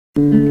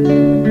Too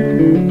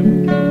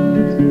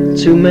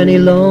many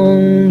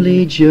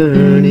lonely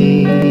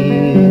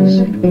journeys,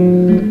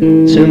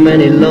 too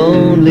many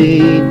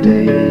lonely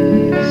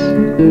days,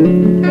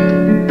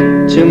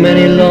 too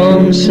many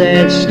long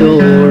sad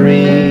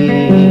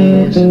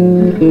stories,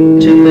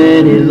 too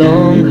many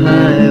long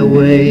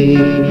highways.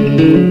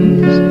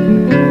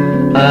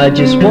 I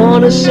just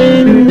wanna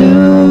sing a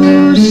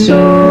new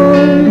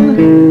song,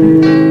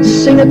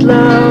 sing it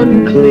loud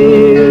and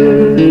clear.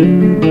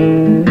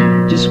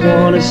 Just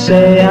wanna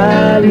say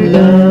I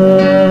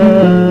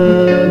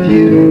love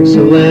you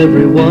so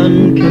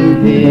everyone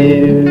can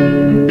hear.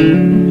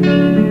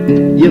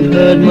 You've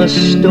heard my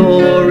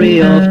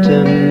story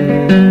often,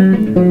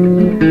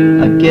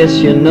 I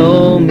guess you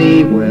know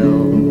me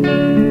well,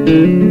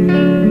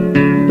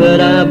 but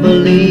I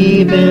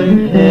believe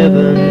in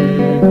heaven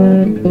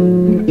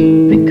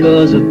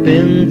because I've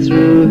been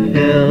through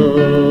hell.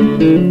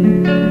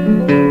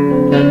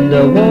 And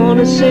I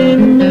wanna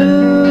sing a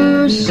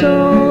new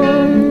song,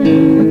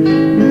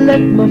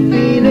 let my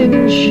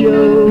feelings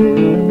show.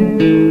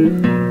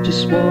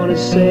 Just wanna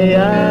say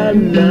I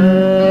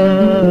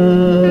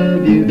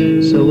love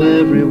you so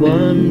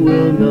everyone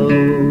will know.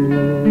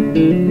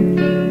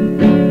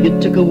 You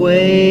took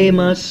away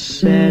my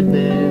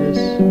sadness,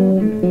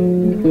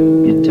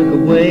 you took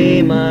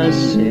away my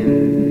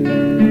sin,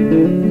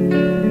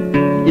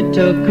 you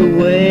took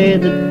away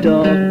the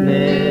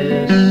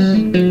darkness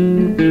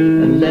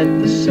and let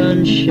the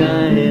sun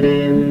shine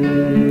in.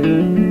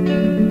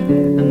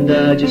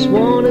 I just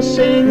wanna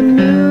sing a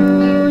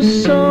new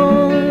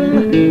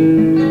song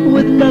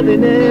with love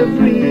in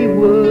every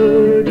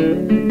word.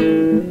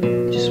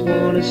 Just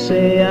wanna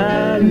say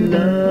I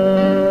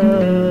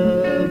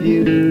love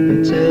you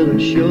until I'm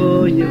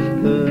sure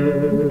you've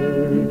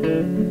heard.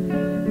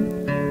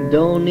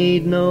 Don't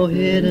need no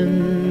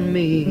hidden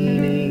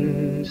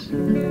meanings,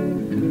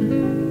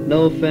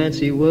 no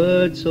fancy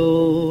words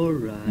or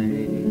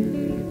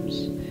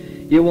rhymes.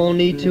 You won't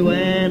need to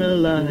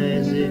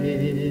analyze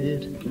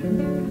it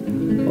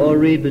or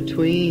read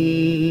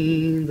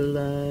between the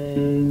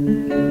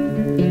lines.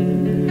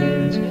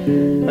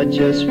 I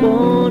just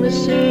wanna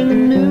sing a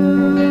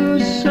new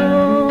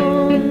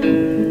song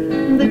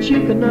that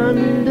you can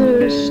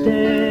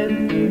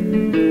understand.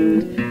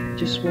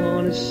 Just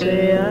wanna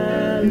say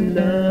I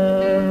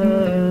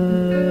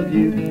love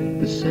you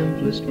the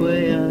simplest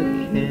way I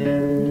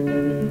can.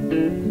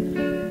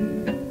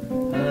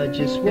 I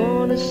just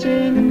wanna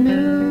sing a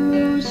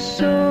new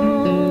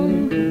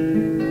song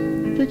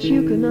that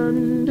you can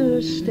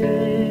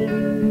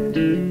understand.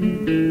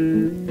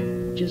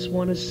 Just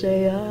wanna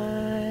say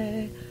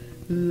I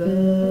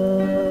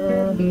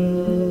love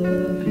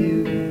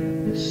you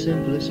the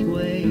simplest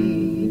way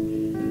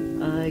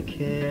I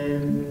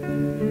can.